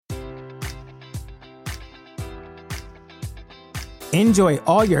Enjoy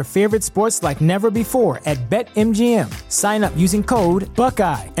all your favorite sports like never before at BetMGM. Sign up using code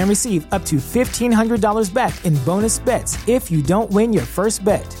Buckeye and receive up to $1,500 back in bonus bets if you don't win your first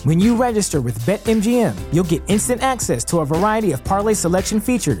bet. When you register with BetMGM, you'll get instant access to a variety of parlay selection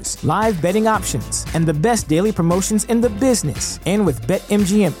features, live betting options, and the best daily promotions in the business. And with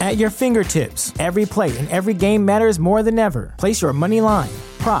BetMGM at your fingertips, every play and every game matters more than ever. Place your money line,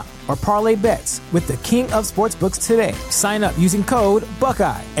 prop, or parlay bets with the king of sportsbooks today. Sign up using code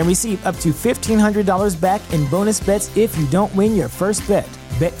Buckeye and receive up to $1,500 back in bonus bets if you don't win your first bet.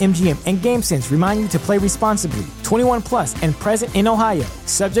 BetMGM and GameSense remind you to play responsibly. 21 plus and present in Ohio,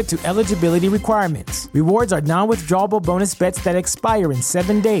 subject to eligibility requirements. Rewards are non-withdrawable bonus bets that expire in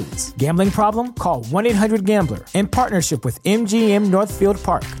 7 days. Gambling problem? Call 1-800-GAMBLER. In partnership with MGM Northfield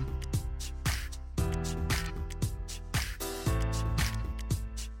Park.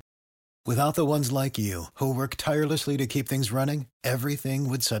 Without the ones like you, who work tirelessly to keep things running, everything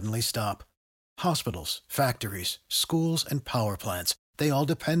would suddenly stop. Hospitals, factories, schools, and power plants, they all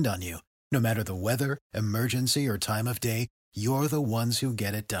depend on you. No matter the weather, emergency, or time of day, you're the ones who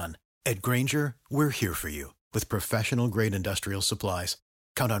get it done. At Grainger, we're here for you with professional-grade industrial supplies.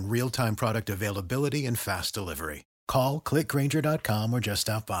 Count on real-time product availability and fast delivery. Call, click Grainger.com, or just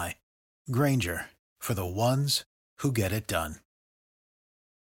stop by. Grainger, for the ones who get it done.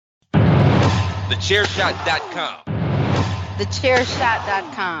 TheChairShot.com.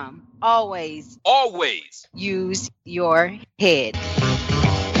 TheChairShot.com. Always use your head.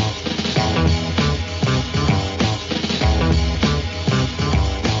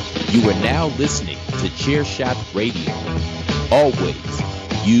 You are now listening to Chairshot Radio. Always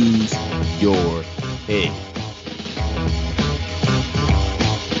use your head.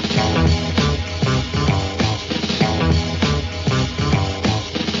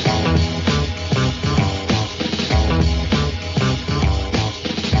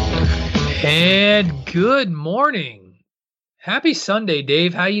 And good morning. Happy Sunday,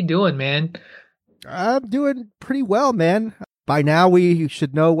 Dave. How you doing, man? I'm doing pretty well, man. By now, we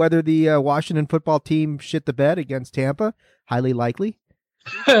should know whether the Washington football team shit the bed against Tampa. Highly likely.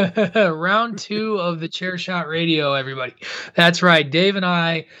 Round 2 of the Chair Shot Radio, everybody. That's right. Dave and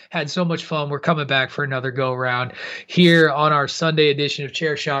I had so much fun. We're coming back for another go round here on our Sunday edition of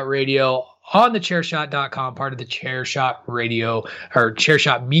Chair Shot Radio on the Chairshot.com, part of the Chair Shot Radio or Chair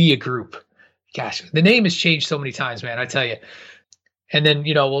Shot Media Group. Gosh, the name has changed so many times, man, I tell you. And then,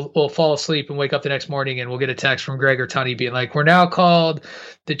 you know, we'll fall asleep and wake up the next morning and we'll get a text from Greg or Tunney being like, we're now called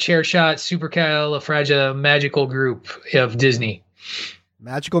the Chair Shot Supercalifragilistic Group of Disney.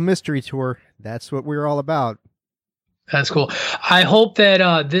 Magical Mystery Tour. That's what we're all about. That's cool. I hope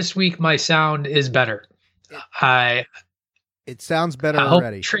that this week my sound is better. It sounds better I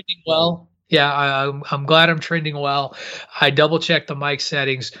already. Hope trending well. Yeah, I'm glad I'm trending well. I double checked the mic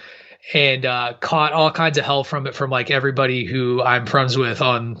settings and caught all kinds of hell from it from like everybody who I'm friends with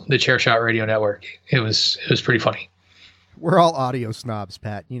on the Chair Shot Radio Network. It was pretty funny. We're all audio snobs,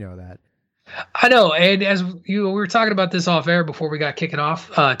 Pat. You know that. I know. And as we were talking about this off air before we got kicking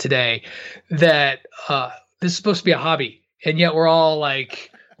off today, that this is supposed to be a hobby. And yet we're all like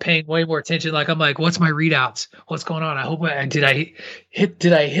paying way more attention. Like, I'm like, what's my readouts? What's going on? I hope did I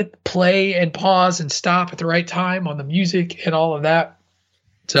hit play and pause and stop at the right time on the music and all of that?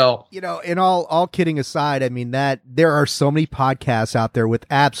 So, you know, and all kidding aside, I mean that there are so many podcasts out there with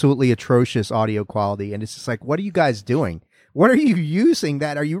absolutely atrocious audio quality. And it's just like, what are you guys doing? What are you using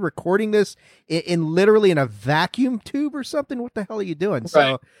that? Are you recording this in literally in a vacuum tube or something? What the hell are you doing? Right.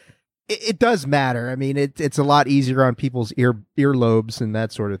 So it does matter. I mean, it's a lot easier on people's earlobes and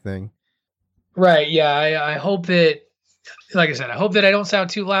that sort of thing. Right. Yeah. I hope that, like I said, I hope that I don't sound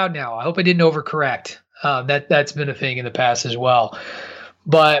too loud now. I hope I didn't overcorrect. That's been a thing in the past as well.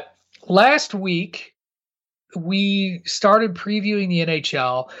 But last week we started previewing the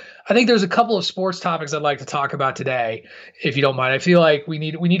NHL. I think there's a couple of sports topics I'd like to talk about today, if you don't mind. I feel like we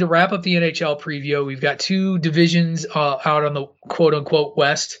need to wrap up the NHL preview. We've got 2 divisions out on the quote unquote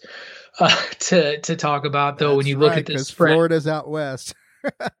West to talk about, though. That's when you look at this spread, Florida's out west.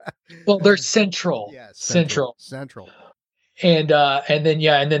 Well, they're central. Yes, central. And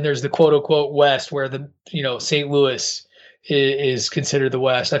then there's the quote unquote West, where the St. Louis is considered the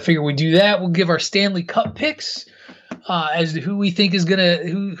West. I figure we do that. We'll give our Stanley Cup picks as to who we think is gonna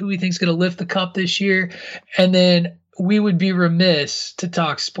lift the cup this year, and then we would be remiss to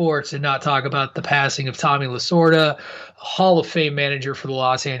talk sports and not talk about the passing of Tommy Lasorda, Hall of Fame manager for the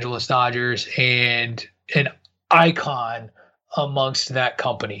Los Angeles Dodgers and an icon amongst that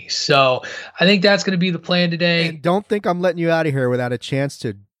company. So I think that's going to be the plan today. And don't think I'm letting you out of here without a chance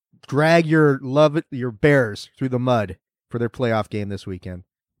to drag your Bears through the mud for their playoff game this weekend.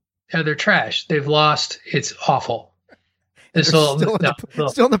 Yeah, they're trash. They've lost. It's awful. Still in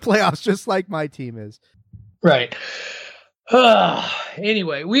the playoffs, just like my team is. Right.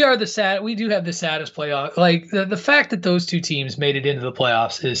 Anyway, we do have the saddest playoff. Like the fact that those two teams made it into the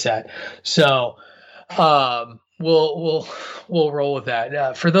playoffs is sad. So, we'll roll with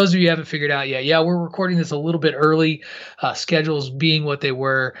that. For those of you who haven't figured out yet, we're recording this a little bit early. Schedules being what they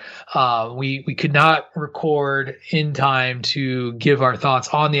were, we could not record in time to give our thoughts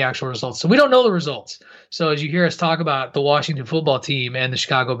on the actual results. So we don't know the results. So as you hear us talk about the Washington football team and the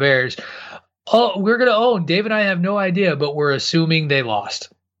Chicago Bears, we're going to own. Dave and I have no idea, but we're assuming they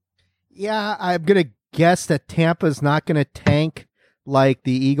lost. Yeah, I'm going to guess that Tampa's not going to tank like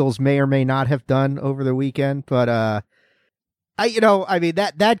the Eagles may or may not have done over the weekend. But,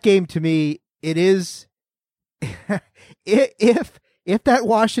 that game to me, it is, if that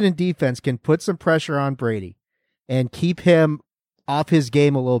Washington defense can put some pressure on Brady and keep him off his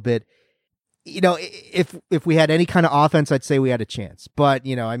game a little bit, if we had any kind of offense, I'd say we had a chance. But,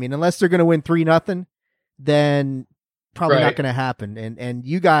 unless they're going to win 3-0, then probably not going to happen. And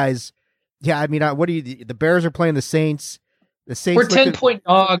you guys, what do you, the Bears are playing the Saints. The Saints, we're 10-point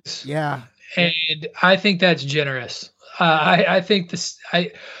dogs. Yeah. And I think that's generous. I think this,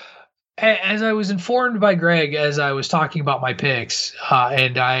 as I was informed by Greg, as I was talking about my picks,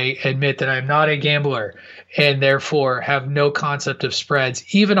 and I admit that I'm not a gambler and therefore have no concept of spreads.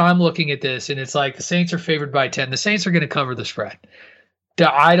 Even I'm looking at this and it's like the Saints are favored by 10. The Saints are going to cover the spread.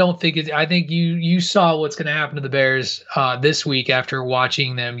 I think you saw what's going to happen to the Bears this week after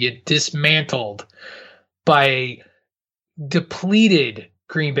watching them get dismantled by a depleted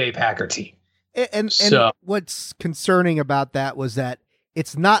Green Bay Packer team. And what's concerning about that was that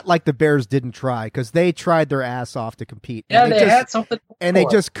it's not like the Bears didn't try, because they tried their ass off to compete. Yeah, they had something and they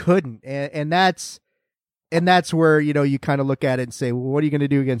just couldn't. And that's where, you kind of look at it and say, well, what are you going to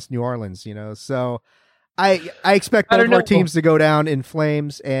do against New Orleans? So I expect both of our teams to go down in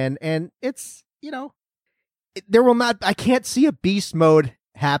flames, and it's, there will not, I can't see a beast mode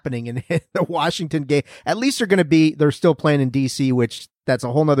happening in the Washington game. At least they're still playing in DC, which that's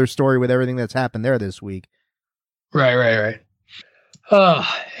a whole nother story with everything that's happened there this week. Right. We're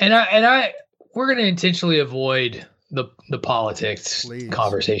going to intentionally avoid the politics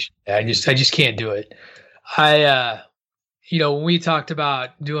conversation. I just can't do it. When we talked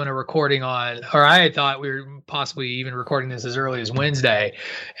about doing a recording I had thought we were possibly even recording this as early as Wednesday.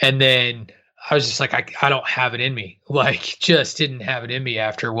 And then I was just like, I don't have it in me. Like, just didn't have it in me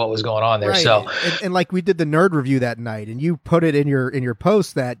after what was going on there. Right. So, and like we did the nerd review that night, and you put it in your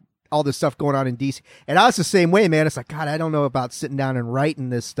post that all this stuff going on in DC. And I was the same way, man. It's like, God, I don't know about sitting down and writing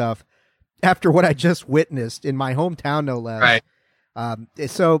this stuff after what I just witnessed in my hometown, no less. Right.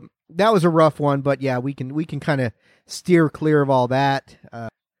 So that was a rough one, but yeah, we can kind of steer clear of all that.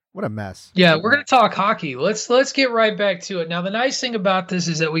 What a mess. Yeah, we're going to talk hockey. Let's get right back to it. Now, the nice thing about this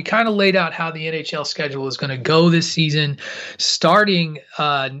is that we kind of laid out how the NHL schedule is going to go this season, starting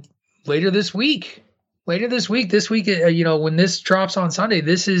later this week. This week, when this drops on Sunday,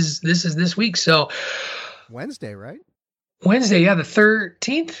 this is this week. So Wednesday, right? Wednesday, yeah, the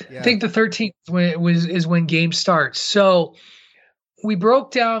 13th. Yeah. I think the 13th is when game starts. So we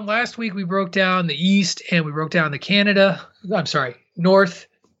broke down last week. We broke down the East and we broke down the North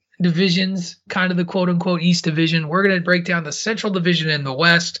divisions, kind of the quote unquote East division. We're going to break down the Central division and the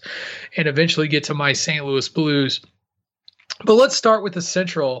West, and eventually get to my St. Louis Blues. But let's start with the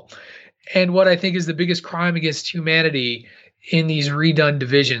Central. And what I think is the biggest crime against humanity in these redone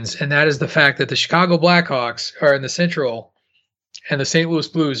divisions, and that is the fact that the Chicago Blackhawks are in the Central and the St. Louis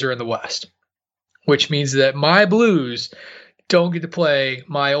Blues are in the West, which means that my Blues don't get to play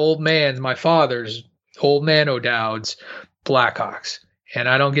my father's old man O'Dowd's Blackhawks. And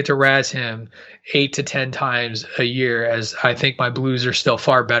I don't get to razz him 8 to 10 times a year, as I think my Blues are still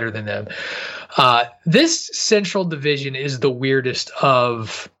far better than them. This Central division is the weirdest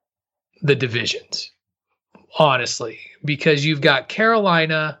of the divisions, honestly, because you've got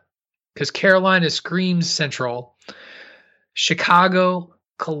Carolina, because Carolina screams Central, Chicago,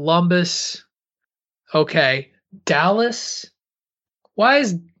 Columbus, Dallas.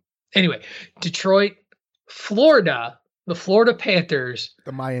 Detroit, Florida, the Florida Panthers,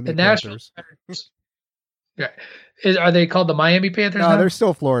 the Miami Panthers. Yeah. Are they called the Miami Panthers? No, they're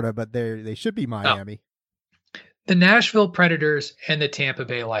still Florida, but they should be Miami. Oh. The Nashville Predators and the Tampa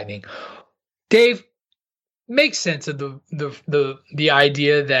Bay Lightning. Dave, make sense of the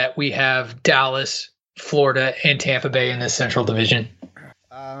idea that we have Dallas, Florida, and Tampa Bay in this Central Division.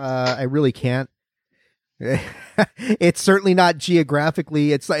 I really can't. It's certainly not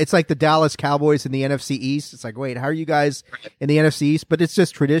geographically. It's like the Dallas Cowboys in the NFC East. It's like, wait, how are you guys in the NFC East? But it's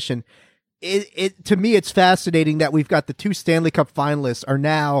just tradition. It to me, it's fascinating that we've got the 2 Stanley Cup finalists are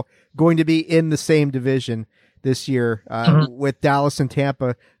now going to be in the same division this year, with Dallas and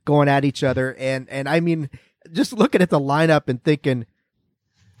Tampa going at each other. And I mean, just looking at the lineup and thinking,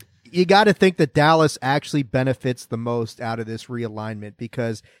 you got to think that Dallas actually benefits the most out of this realignment,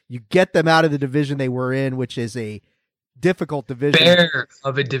 because you get them out of the division they were in, which is a difficult division. Bear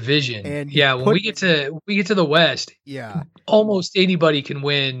of a division. And when we get to the West, almost anybody can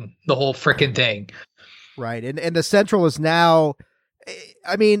win the whole freaking thing. Right. And the Central is now,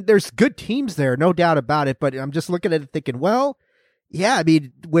 I mean, there's good teams there, no doubt about it, but I'm just looking at it thinking, well, yeah, I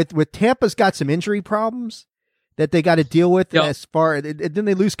mean, with Tampa's got some injury problems that they got to deal with. As far, didn't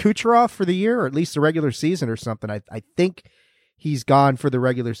they lose Kucherov for the year, or at least the regular season or something? I think he's gone for the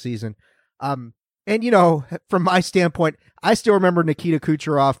regular season. And you know, from my standpoint, I still remember Nikita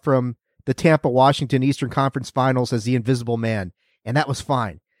Kucherov from the Tampa Washington Eastern Conference Finals as the Invisible Man, and that was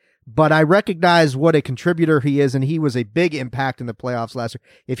fine. But I recognize what a contributor he is, and he was a big impact in the playoffs last year.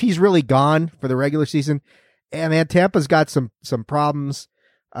 If he's really gone for the regular season, man, Tampa's got some problems.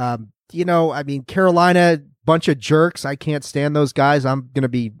 You know, I mean, Carolina, bunch of jerks. I can't stand those guys. I'm going to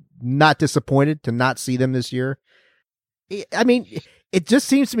be not disappointed to not see them this year. I mean, it just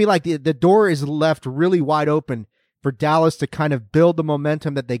seems to me like the door is left really wide open for Dallas to kind of build the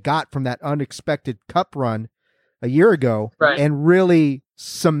momentum that they got from that unexpected cup run a year ago, and really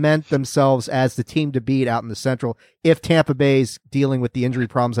cement themselves as the team to beat out in the Central, if Tampa Bay's dealing with the injury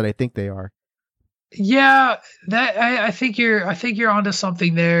problems that I think they are. Yeah, that I think you're onto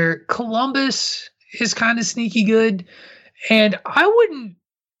something there. Columbus is kind of sneaky good, and I wouldn't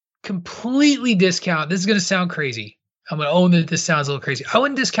completely discount. This is going to sound crazy. I'm going to own that this sounds a little crazy. I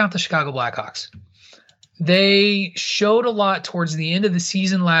wouldn't discount the Chicago Blackhawks. They showed a lot towards the end of the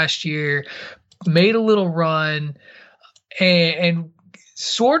season last year, made a little run, and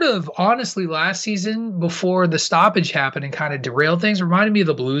sort of honestly last season before the stoppage happened and kind of derailed things, reminded me of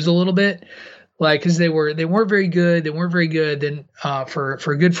the Blues a little bit. Like, because they weren't very good. They weren't very good then for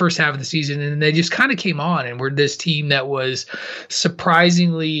a good first half of the season, and they just kind of came on and were this team that was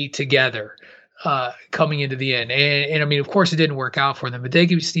surprisingly together coming into the end. And I mean, of course, it didn't work out for them, but they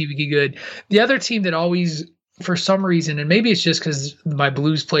could Stevie good. The other team that always, for some reason, and maybe it's just because my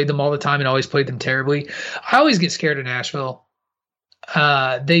Blues played them all the time and always played them terribly, I always get scared of Nashville.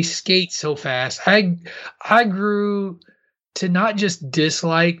 They skate so fast. I grew to not just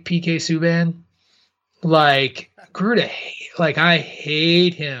dislike PK Subban. Like, grew to hate, like, I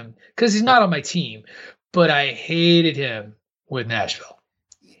hate him because he's not on my team, but I hated him with Nashville.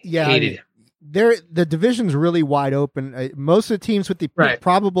 Yeah, hated him. The division's really wide open. Most of the teams, with the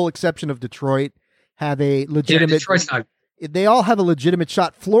probable exception of Detroit, have a legitimate. Detroit's not. They all have a legitimate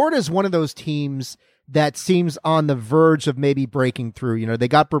shot. Florida is one of those teams that seems on the verge of maybe breaking through. You know, they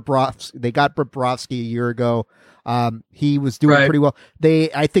got Bobrovsky a year ago. He was doing pretty well.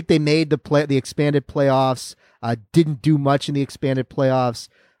 I think they made the expanded playoffs, didn't do much in the expanded playoffs.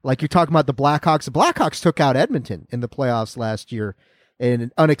 Like you're talking about the Blackhawks took out Edmonton in the playoffs last year,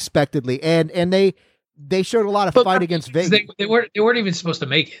 and unexpectedly, and they showed a lot of fight against Vegas. They weren't even supposed to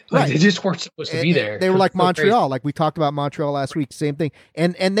make it. Like, they just weren't supposed to be there. They were like Montreal, like we talked about Montreal last week, same thing.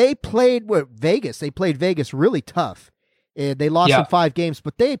 And they played Vegas. They played Vegas really tough. They lost in 5 games,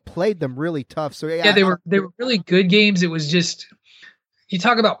 but they played them really tough. So they were really good games. It was just, you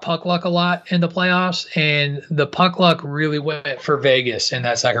talk about puck luck a lot in the playoffs, and the puck luck really went for Vegas in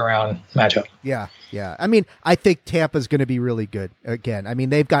that second round matchup. Yeah. I mean, I think Tampa's going to be really good again. I mean,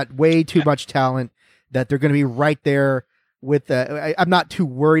 they've got way too much talent that they're going to be right there with. I'm not too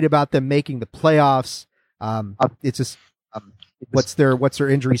worried about them making the playoffs. It's just what's their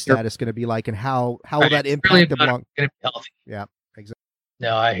injury status going to be like, and how will that impact them long? Yeah, exactly.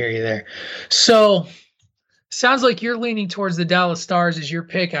 No, I hear you there. So, sounds like you're leaning towards the Dallas Stars as your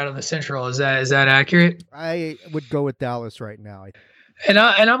pick out of the Central. Is that accurate? I would go with Dallas right now. And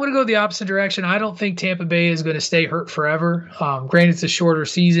I'm going to go the opposite direction. I don't think Tampa Bay is going to stay hurt forever. Granted, it's a shorter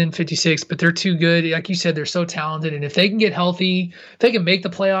season, 56, but they're too good. Like you said, they're so talented. And if they can get healthy, if they can make the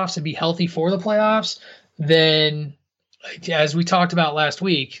playoffs and be healthy for the playoffs, then, as we talked about last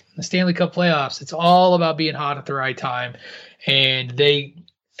week, the Stanley Cup playoffs, it's all about being hot at the right time. And they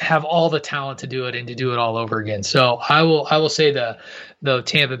have all the talent to do it and to do it all over again. So I will say the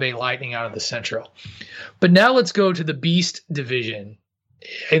Tampa Bay Lightning out of the Central. But now let's go to the Beast division.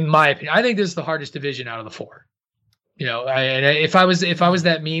 In my opinion, I think this is the hardest division out of the 4 If I was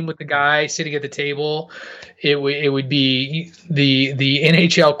that meme with the guy sitting at the table, it would be the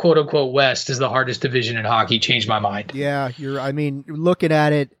NHL quote unquote West is the hardest division in hockey. Changed my mind. Yeah, you're looking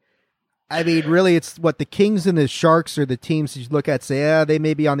at it. I mean, really, it's what the Kings and the Sharks are the teams you look at, say, they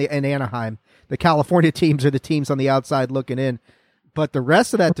may be in Anaheim. The California teams are the teams on the outside looking in, but the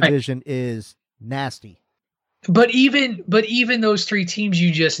rest of that division is nasty. But even those three teams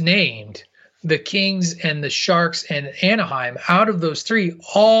you just named, the Kings and the Sharks and Anaheim, out of those three,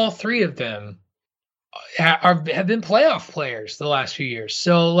 all three of them have been playoff players the last few years.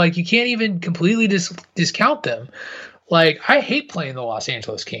 So, like, you can't even completely discount them. Like, I hate playing the Los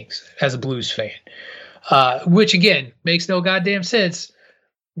Angeles Kings as a Blues fan, which, again, makes no goddamn sense.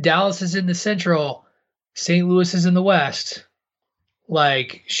 Dallas is in the Central. St. Louis is in the West.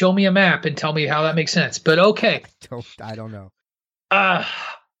 Like, show me a map and tell me how that makes sense. But okay. I don't know.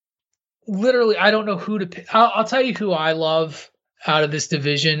 Literally, I don't know who to pick. I'll tell you who I love out of this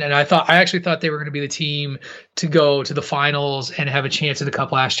division. And I actually thought they were going to be the team to go to the finals and have a chance at the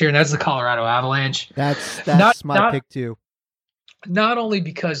Cup last year. And that's the Colorado Avalanche. That's my pick too. Not only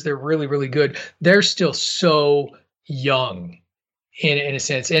because they're really, really good, they're still so young in a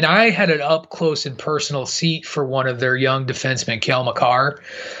sense. And I had an up close and personal seat for one of their young defensemen, Cale Makar.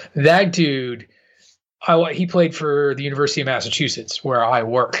 That dude, he played for the University of Massachusetts, where I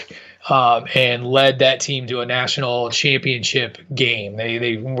work, and led that team to a national championship game.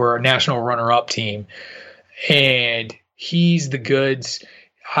 They were a national runner-up team, and he's the goods.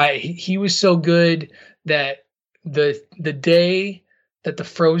 He was so good that the day that the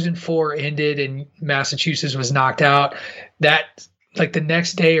Frozen Four ended and Massachusetts was knocked out, that like the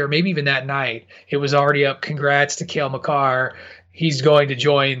next day or maybe even that night, it was already up. Congrats to Cale Makar. He's going to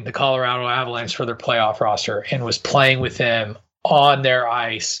join the Colorado Avalanche for their playoff roster, and was playing with them on their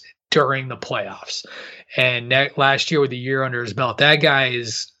ice during the playoffs. And last year, with the year under his belt, that guy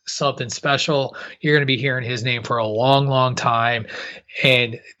is something special. You're going to be hearing his name for a long, long time.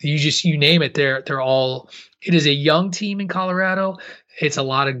 And you name it, they're all. It is a young team in Colorado. It's a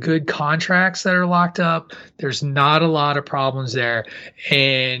lot of good contracts that are locked up. There's not a lot of problems there.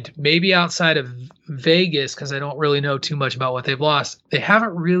 And maybe outside of Vegas, because I don't really know too much about what they've lost, they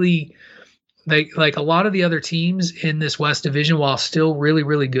haven't really, like a lot of the other teams in this West Division, while still really,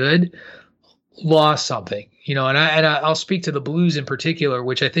 really good, lost something. And I'll speak to the Blues in particular,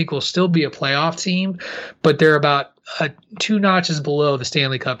 which I think will still be a playoff team, but they're about 2 notches below the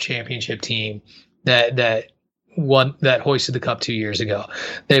Stanley Cup championship team that hoisted the cup 2 years ago.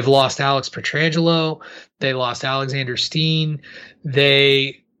 They've lost Alex Pietrangelo. They lost Alexander Steen.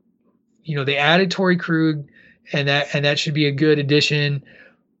 They added Torrey Krug, and that should be a good addition.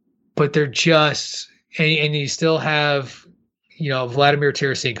 But they're just, and you still have, Vladimir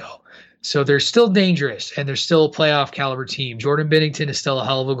Tarasenko. So they're still dangerous, and they're still a playoff caliber team. Jordan Binnington is still a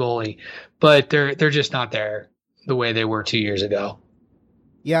hell of a goalie, but they're just not there the way they were 2 years ago.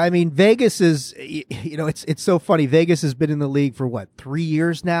 Yeah, I mean, Vegas is, it's so funny. Vegas has been in the league for 3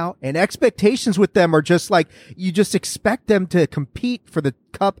 years now, and expectations with them are just like, you just expect them to compete for the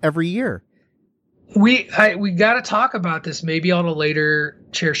cup every year. We got to talk about this maybe on a later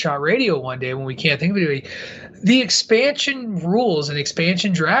Chair Shot Radio one day when we can't think of it. The expansion rules and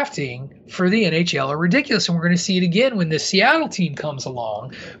expansion drafting for the NHL are ridiculous, and we're going to see it again when the Seattle team comes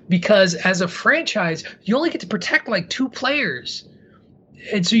along, because as a franchise, you only get to protect like 2 players.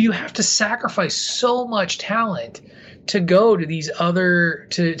 And so you have to sacrifice so much talent to go to these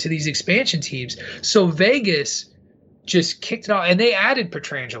to these expansion teams. So Vegas just kicked it off, and they added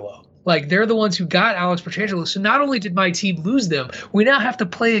Pietrangelo. Like, they're the ones who got Alex Pietrangelo. So not only did my team lose them, we now have to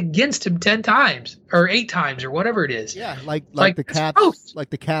play against him 10 times or 8 times or whatever it is. Yeah, like the Caps, like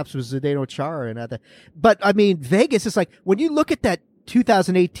the Caps was Zdeno Chara and other. But I mean, Vegas is like, when you look at that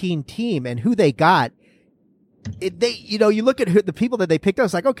 2018 team and who they got, you look at the people that they picked up,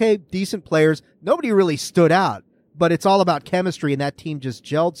 it's like, okay, decent players. Nobody really stood out, but it's all about chemistry, and that team just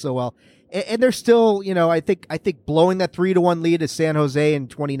gelled so well. And they're still, I think blowing that 3-1 lead to San Jose in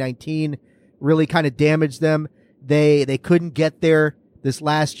 2019 really kind of damaged them. They couldn't get there this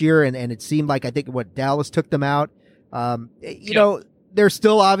last year, and it seemed like, I think Dallas took them out. They're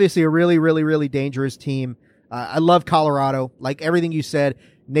still obviously a really, really, really dangerous team. I love Colorado, like everything you said.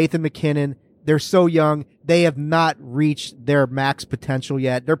 Nathan MacKinnon. They're so young. They have not reached their max potential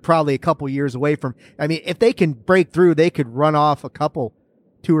yet. They're probably a couple years away from, if they can break through, they could run off a couple,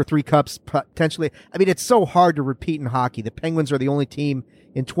 2 or 3 cups potentially. It's so hard to repeat in hockey. The Penguins are the only team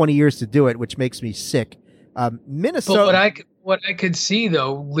in 20 years to do it, which makes me sick. Minnesota. But what I could see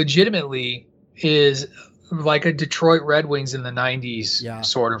though, legitimately, is like a Detroit Red Wings in the 90s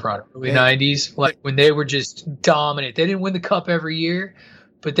sort of run, early 90s, like when they were just dominant. They didn't win the cup every year,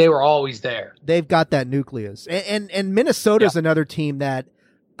 but they were always there. They've got that nucleus. And Minnesota's another team that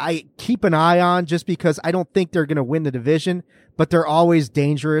I keep an eye on just because I don't think they're going to win the division, but they're always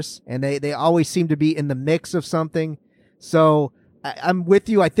dangerous, and they always seem to be in the mix of something. So I'm with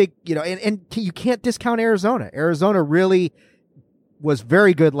you. I think, and you can't discount Arizona. Arizona really was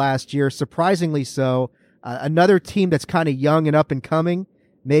very good last year, surprisingly so. Another team that's kind of young and up and coming,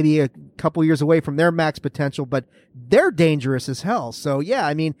 maybe a couple years away from their max potential, but they're dangerous as hell. So, yeah,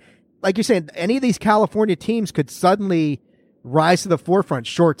 I mean, like you're saying, any of these California teams could suddenly rise to the forefront.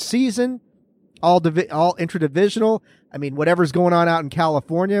 Short season, all interdivisional. I mean, whatever's going on out in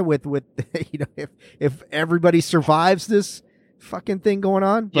California with if everybody survives this fucking thing going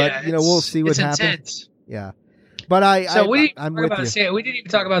on, but we'll see what happens. Intense. Yeah. But I'm with you. We didn't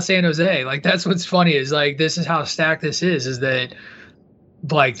even talk about San Jose. Like, that's what's funny is, like, this is how stacked this is that,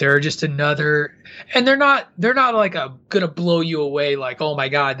 like, they're just another, and they're not like gonna blow you away. Like, oh my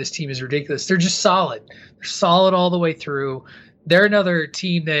God, this team is ridiculous. They're just solid. They're solid all the way through. They're another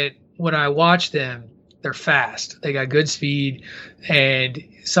team that when I watch them, they're fast. They got good speed. And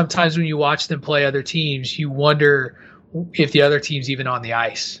sometimes when you watch them play other teams, you wonder if the other team's even on the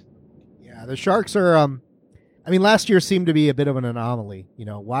ice. Yeah. The Sharks are, last year seemed to be a bit of an anomaly.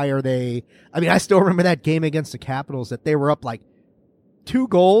 Why are they? I still remember that game against the Capitals that they were up like 2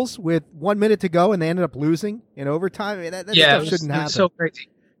 goals with 1 minute to go, and they ended up losing in overtime. That stuff shouldn't happen. So crazy.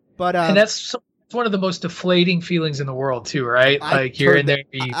 But and that's one of the most deflating feelings in the world, too, right? Like, you're in there.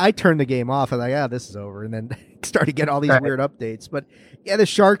 I turned the game off. I was like, this is over, and then started to get all these weird updates. But yeah, the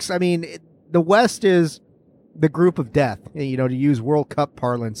Sharks. The West is the group of death. To use World Cup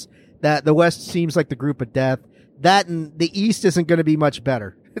parlance, that the West seems like the group of death. That and the East isn't going to be much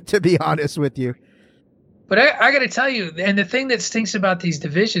better, to be honest with you. But I got to tell you, and the thing that stinks about these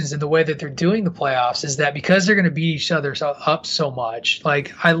divisions and the way that they're doing the playoffs is that because they're going to beat each other up so much,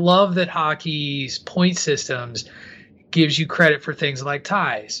 like, I love that hockey's point systems gives you credit for things like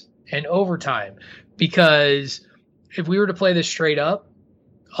ties and overtime. Because if we were to play this straight up,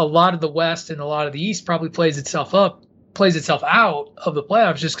 a lot of the West and a lot of the East probably plays itself out of the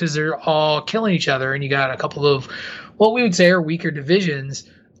playoffs just because they're all killing each other, and you got a couple of what we would say are weaker divisions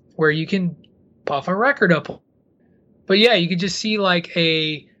where you can puff a record up. But yeah, you could just see like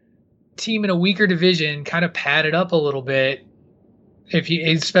a team in a weaker division kind of pad it up a little bit,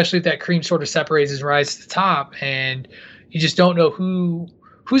 especially if that cream sort of separates and rises to the top, and you just don't know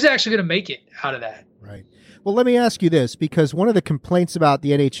who's actually going to make it out of that. Right. Well, let me ask you this, because one of the complaints about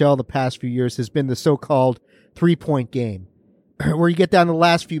the NHL the past few years has been the so-called 3-point game, where you get down to the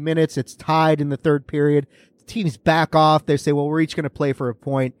last few minutes, it's tied in the third period, the teams back off, they say, well, we're each going to play for a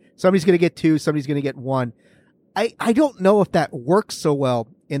point. Somebody's going to get 2, somebody's going to get 1. I don't know if that works so well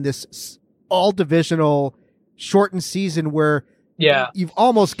in this all-divisional shortened season where you've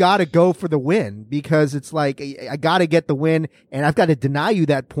almost got to go for the win, because it's like, I got to get the win, and I've got to deny you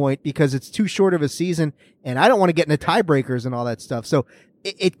that point because it's too short of a season, and I don't want to get into tiebreakers and all that stuff. So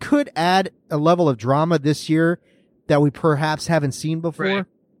it could add a level of drama this year that we perhaps haven't seen before. Right.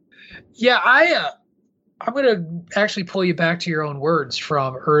 Yeah, I'm going to actually pull you back to your own words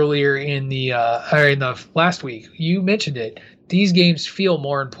from earlier in the last week. You mentioned it. These games feel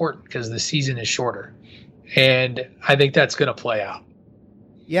more important because the season is shorter, and I think that's going to play out.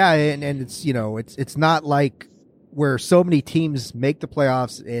 Yeah, and it's it's not like where so many teams make the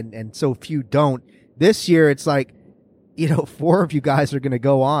playoffs and so few don't. This year, it's like, 4 of you guys are going to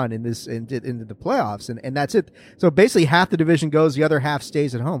go on into the playoffs, and that's it. So basically half the division goes, the other half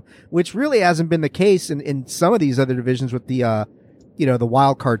stays at home, which really hasn't been the case in some of these other divisions with the, the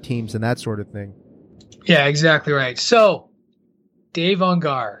wild card teams and that sort of thing. Yeah, exactly right. So Dave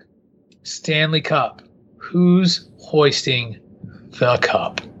Ungar, Stanley Cup, who's hoisting the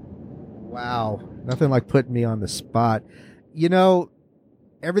cup? Wow. Nothing like putting me on the spot.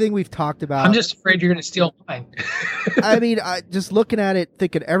 Everything we've talked about. I'm just afraid you're going to steal mine. Just looking at it,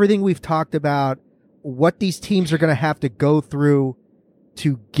 thinking everything we've talked about, what these teams are going to have to go through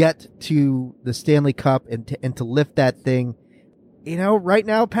to get to the Stanley Cup and to lift that thing. Right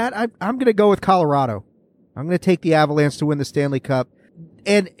now, Pat, I'm going to go with Colorado. I'm going to take the Avalanche to win the Stanley Cup.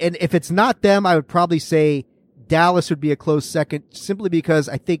 And if it's not them, I would probably say Dallas would be a close second, simply because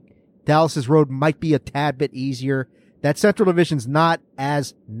I think Dallas's road might be a tad bit easier. That Central Division's not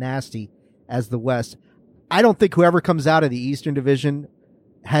as nasty as the West. I don't think whoever comes out of the Eastern Division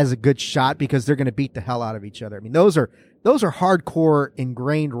has a good shot, because they're going to beat the hell out of each other. Those are hardcore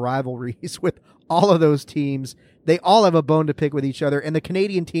ingrained rivalries with all of those teams. They all have a bone to pick with each other, and the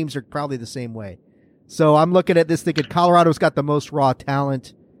Canadian teams are probably the same way. So I'm looking at this thinking Colorado's got the most raw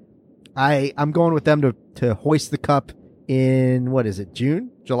talent. I'm going with them to hoist the cup in, what is it,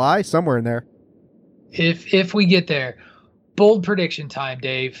 June, July, somewhere in there. If we get there. Bold prediction time,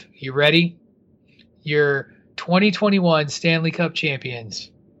 Dave. You ready? Your 2021 Stanley Cup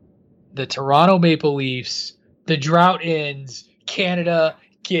champions, the Toronto Maple Leafs. The drought ends. Canada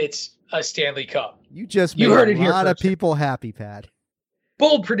gets a Stanley Cup. You just made a lot of people happy, Pat.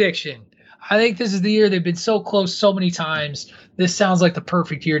 Bold prediction. I think this is the year. They've been so close so many times. This sounds like the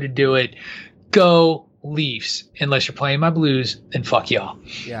perfect year to do it. Go Leafs. Unless you're playing my Blues, then fuck y'all.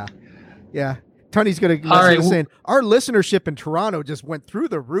 Yeah. Yeah. Tony's going to saying our listenership in Toronto just went through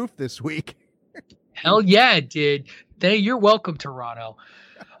the roof this week. Hell yeah, it did. You're welcome, Toronto.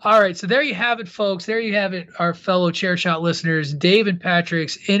 All right, so there you have it, folks. There you have it, our fellow Chairshot listeners. Dave and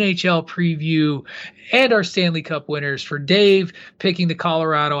Patrick's NHL preview and our Stanley Cup winners. For Dave picking the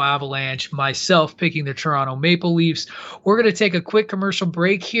Colorado Avalanche, myself picking the Toronto Maple Leafs. We're going to take a quick commercial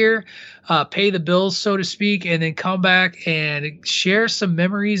break here, pay the bills, so to speak, and then come back and share some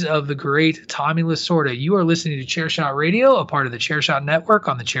memories of the great Tommy Lasorda. You are listening to Chairshot Radio, a part of the Chairshot Network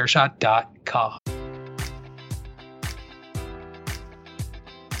on thechairshot.com.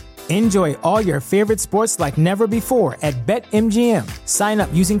 Enjoy all your favorite sports like never before at BetMGM. Sign up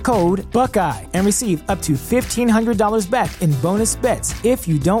using code Buckeye and receive up to $1,500 back in bonus bets if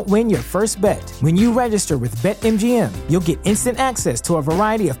you don't win your first bet. When you register with BetMGM, you'll get instant access to a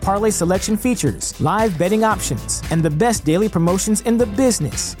variety of parlay selection features, live betting options, and the best daily promotions in the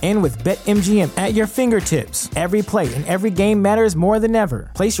business. And with BetMGM at your fingertips, every play and every game matters more than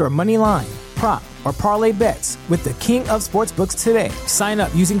ever. Place your money line, prop, or parlay bets with the king of sportsbooks today. Sign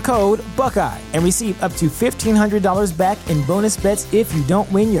up using code Buckeye and receive up to $1,500 back in bonus bets if you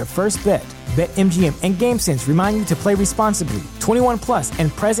don't win your first bet. BetMGM and GameSense remind you to play responsibly. 21 plus and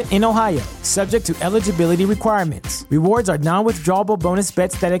present in Ohio, subject to eligibility requirements. Rewards are non-withdrawable bonus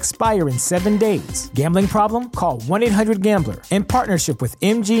bets that expire in 7 days. Gambling problem? Call 1-800-GAMBLER. In partnership with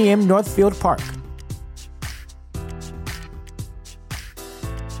MGM Northfield Park.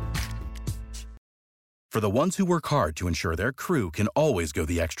 For the ones who work hard to ensure their crew can always go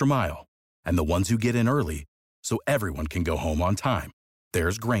the extra mile, and the ones who get in early so everyone can go home on time,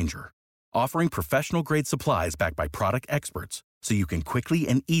 there's Grainger, offering professional-grade supplies backed by product experts so you can quickly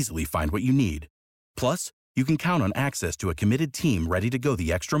and easily find what you need. Plus, you can count on access to a committed team ready to go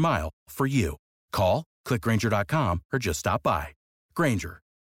the extra mile for you. Call, click Grainger.com, or just stop by. Grainger,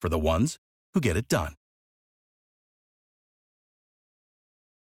 for the ones who get it done.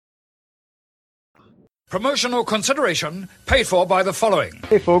 Promotional consideration paid for by the following.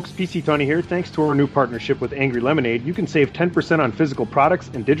 Hey folks, PC Tony here. Thanks to our new partnership with Angry Lemonade, you can save 10% on physical products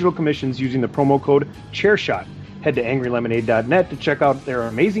and digital commissions using the promo code ChairShot. Head to angrylemonade.net to check out their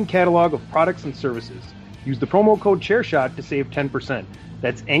amazing catalog of products and services. Use the promo code ChairShot to save 10%.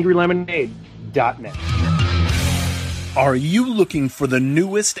 That's angrylemonade.net. Are you looking for the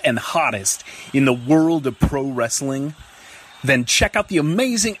newest and hottest in the world of pro wrestling? Then check out the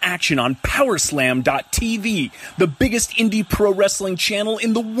amazing action on Powerslam.tv, the biggest indie pro wrestling channel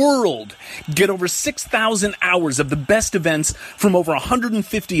in the world. Get over 6,000 hours of the best events from over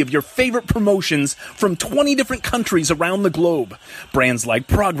 150 of your favorite promotions from 20 different countries around the globe. Brands like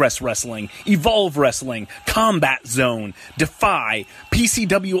Progress Wrestling, Evolve Wrestling, Combat Zone, Defy,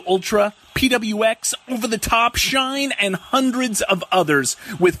 PCW Ultra, PWX, Over the Top, Shine, and hundreds of others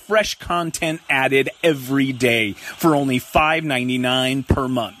with fresh content added every day for only $5.99 per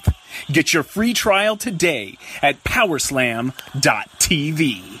month. Get your free trial today at Powerslam.tv.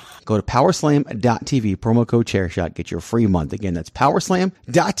 Go to Powerslam.tv, promo code ChairShot, get your free month. Again, that's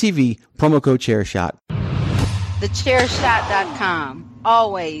Powerslam.tv, promo code ChairShot. TheChairShot.com.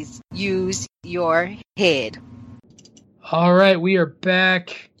 Always use your head. All right, we are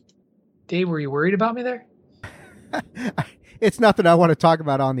back. Dave, were you worried about me there? It's nothing I want to talk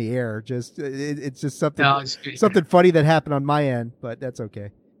about on the air. Just it's just something funny that happened on my end, but that's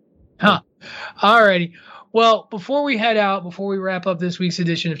okay. Huh. All righty. Well, before we head out, before we wrap up this week's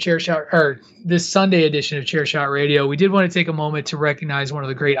edition of Chairshot, or this Sunday edition of Chairshot Radio, we did want to take a moment to recognize one of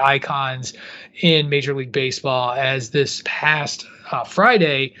the great icons in Major League Baseball, as this past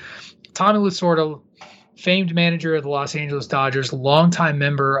Friday, Tommy Lasorda, famed manager of the Los Angeles Dodgers, longtime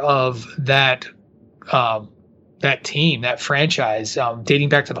member of that team, that franchise, dating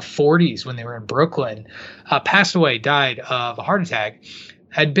back to the 40s when they were in Brooklyn, passed away, died of a heart attack,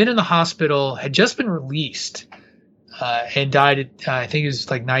 had been in the hospital, had just been released, and died at, I think it was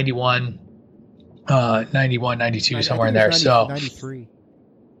like 91, 92, somewhere in there. 93.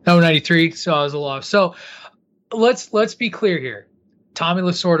 No, 93. So I was a little off. So let's be clear here. Tommy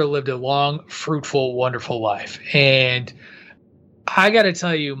Lasorda lived a long, fruitful, wonderful life. And I got to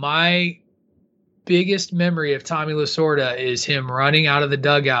tell you, my biggest memory of Tommy Lasorda is him running out of the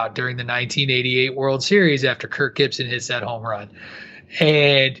dugout during the 1988 World Series after Kirk Gibson hits that home run.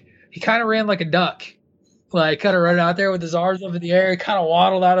 And he kind of ran like a duck, like kind of running out there with his arms up in the air, kind of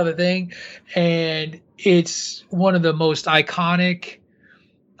waddled out of the thing. And it's one of the most iconic.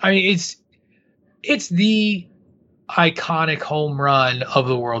 I mean, it's the iconic home run of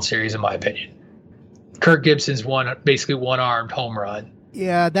the World Series, in my opinion. Kirk Gibson's basically one-armed home run.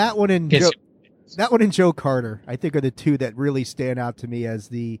 Yeah, that one and Joe Carter, I think, are the two that really stand out to me as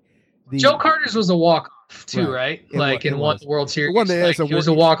the Joe Carter's was a walk-off too, right? Like in one World Series. It was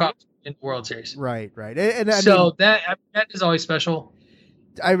a walk-off in the World Series. Right. And so that is always special.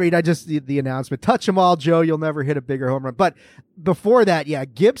 I mean, the announcement, touch them all, Joe, you'll never hit a bigger home run. But before that, yeah,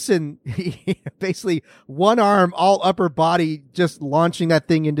 Gibson, basically one arm, all upper body, just launching that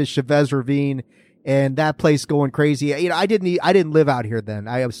thing into Chavez Ravine, and that place going crazy. You know, I didn't live out here then.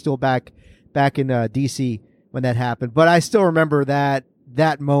 I was still back in DC when that happened, but I still remember that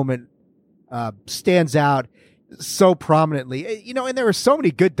moment stands out so prominently. You know, and there were so many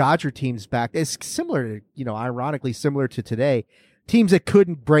good Dodger teams back. It's similar to, ironically similar to today. Teams that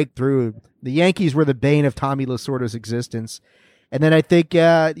couldn't break through. The Yankees were the bane of Tommy Lasorda's existence. And then I think,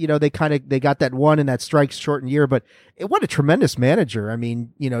 they got that one in that strike shortened year, but what a tremendous manager. I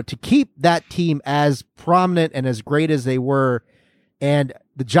mean, to keep that team as prominent and as great as they were, and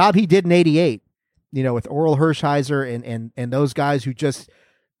the job he did in 88, with Orel Hershiser and those guys who just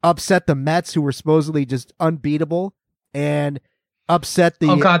upset the Mets, who were supposedly just unbeatable, and upset the...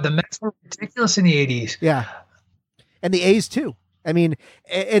 Oh God, the Mets were ridiculous in the 80s. Yeah. And the A's too. I mean,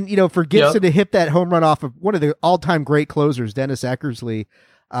 and for Gibson to hit that home run off of one of the all-time great closers, Dennis Eckersley.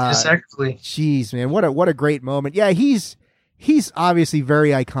 Jeez, man, what a great moment. Yeah, he's obviously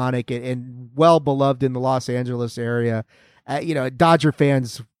very iconic and well beloved in the Los Angeles area. Dodger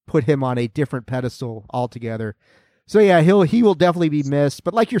fans put him on a different pedestal altogether. So yeah, he will definitely be missed.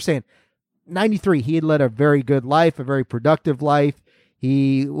 But like you're saying, 93, he had led a very good life, a very productive life.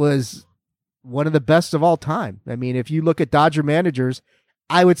 He was one of the best of all time. I mean, if you look at Dodger managers,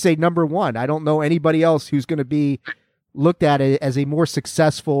 I would say number one. I don't know anybody else who's going to be looked at as a more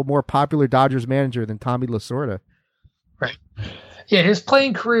successful, more popular Dodgers manager than Tommy Lasorda. Right. Yeah, his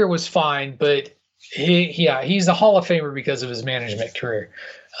playing career was fine, but he's a Hall of Famer because of his management career.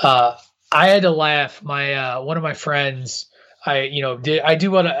 I had to laugh. One of my friends,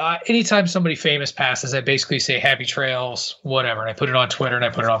 anytime somebody famous passes, I basically say happy trails, whatever. And I put it on Twitter and I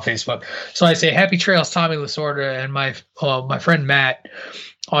put it on Facebook. So I say happy trails, Tommy Lasorda. And my friend Matt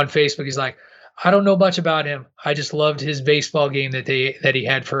on Facebook, he's like, I don't know much about him. I just loved his baseball game that he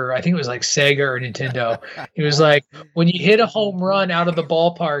had for, I think it was like Sega or Nintendo. He was like, when you hit a home run out of the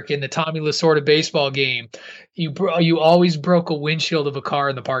ballpark in the Tommy Lasorda baseball game, you always broke a windshield of a car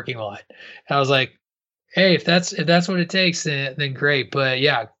in the parking lot. And I was like, hey, if that's what it takes, then great. But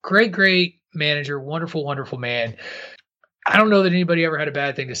yeah, great manager, wonderful man. I don't know that anybody ever had a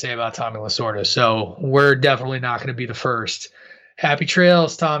bad thing to say about Tommy Lasorda, so we're definitely not going to be the first. Happy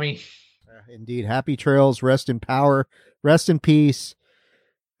trails, Tommy. Indeed, happy trails. Rest in power. Rest in peace.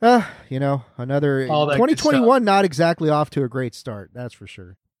 Another 2021, not exactly off to a great start. That's for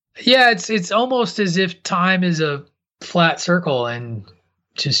sure. Yeah, it's almost as if time is a flat circle and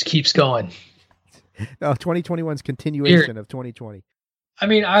just keeps going. No, 2021's continuation of 2020. I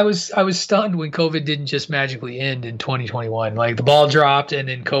mean, I was stunned when COVID didn't just magically end in 2021. Like the ball dropped and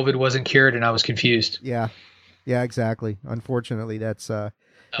then COVID wasn't cured, and I was confused. Yeah, exactly. Unfortunately, that's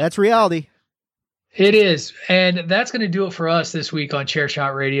reality. It is, and that's going to do it for us this week on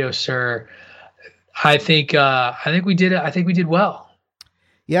Chairshot Radio, sir. I think we did it. I think we did well.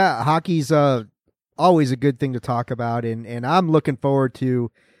 Yeah, hockey's always a good thing to talk about, and I'm looking forward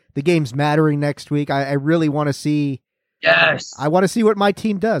to the games mattering next week. I really want to see. Yes. I want to see what my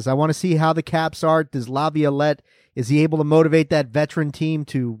team does. I want to see how the Caps are. Does Laviolette, is he able to motivate that veteran team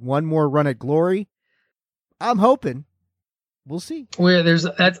to one more run at glory? I'm hoping. We'll see. Where there's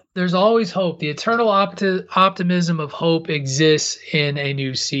always hope. The eternal optimism of hope exists in a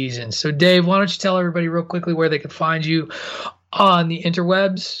new season. So Dave, why don't you tell everybody real quickly where they can find you on the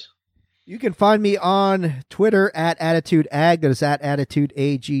interwebs? You can find me on Twitter at AttitudeAg, that is at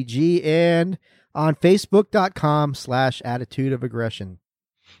AttitudeAGG, and on Facebook.com/Attitude of Aggression.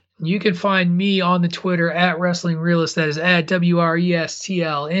 You can find me on the Twitter at Wrestling Realist. That is at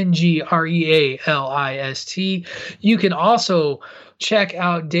WRESTLNGREALIST. You can also check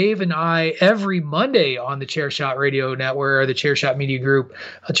out Dave and I every Monday on the Chairshot Radio Network or the Chairshot Media Group,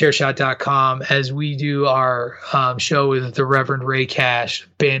 chairshot.com, as we do our show with the Reverend Ray Cash,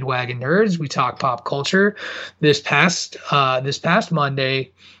 Bandwagon Nerds. We talk pop culture. This past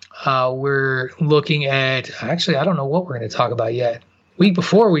Monday, we're looking at, actually, I don't know what we're going to talk about yet. Week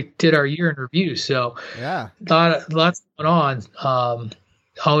before we did our year in review, so yeah, lots going on.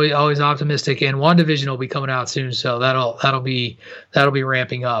 Always optimistic, and WandaVision will be coming out soon, so that'll be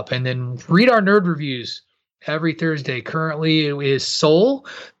ramping up. And then read our nerd reviews every Thursday. Currently, it is Soul,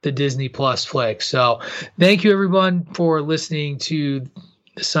 the Disney Plus flick. So thank you everyone for listening to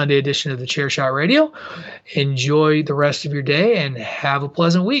the Sunday edition of the Chairshot Radio. Enjoy the rest of your day and have a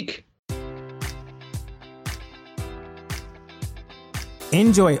pleasant week.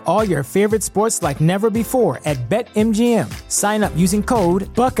 Enjoy all your favorite sports like never before at BetMGM. Sign up using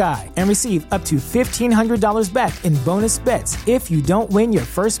code Buckeye and receive up to $1,500 back in bonus bets if you don't win your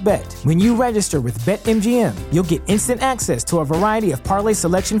first bet. When you register with BetMGM, you'll get instant access to a variety of parlay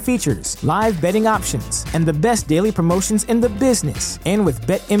selection features, live betting options, and the best daily promotions in the business. And with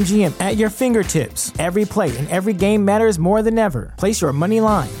BetMGM at your fingertips, every play and every game matters more than ever. Place your money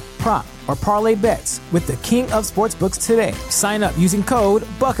line, prop, or parlay bets with the king of sportsbooks today. Sign up using code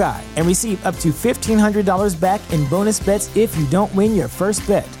Buckeye and receive up to $1,500 back in bonus bets if you don't win your first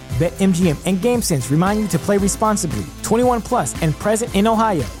bet. BetMGM and GameSense remind you to play responsibly. 21 plus and present in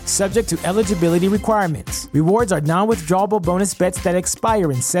Ohio, subject to eligibility requirements. Rewards are non-withdrawable bonus bets that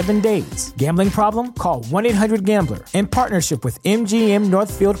expire in 7 days. Gambling problem? Call 1-800-GAMBLER. In partnership with MGM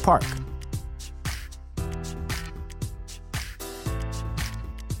Northfield Park.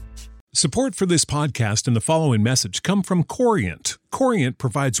 Support for this podcast and the following message come from Corient. Corient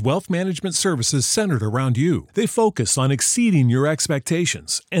provides wealth management services centered around you. They focus on exceeding your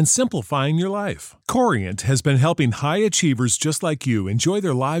expectations and simplifying your life. Corient has been helping high achievers just like you enjoy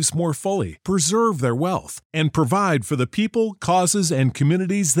their lives more fully, preserve their wealth, and provide for the people, causes, and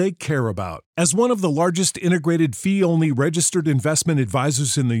communities they care about. As one of the largest integrated fee-only registered investment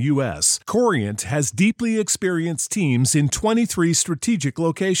advisors in the U.S., Corient has deeply experienced teams in 23 strategic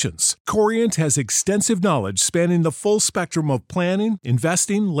locations. Corient has extensive knowledge spanning the full spectrum of planning,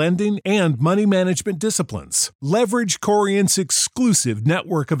 investing, lending, and money management disciplines. Leverage Corient's exclusive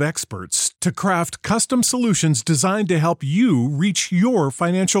network of experts to craft custom solutions designed to help you reach your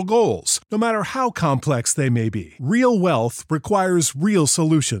financial goals, no matter how complex they may be. Real wealth requires real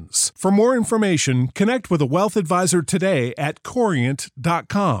solutions. For more information, connect with a wealth advisor today at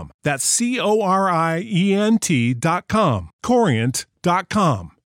Corient.com. That's Corient.com. Corient.com.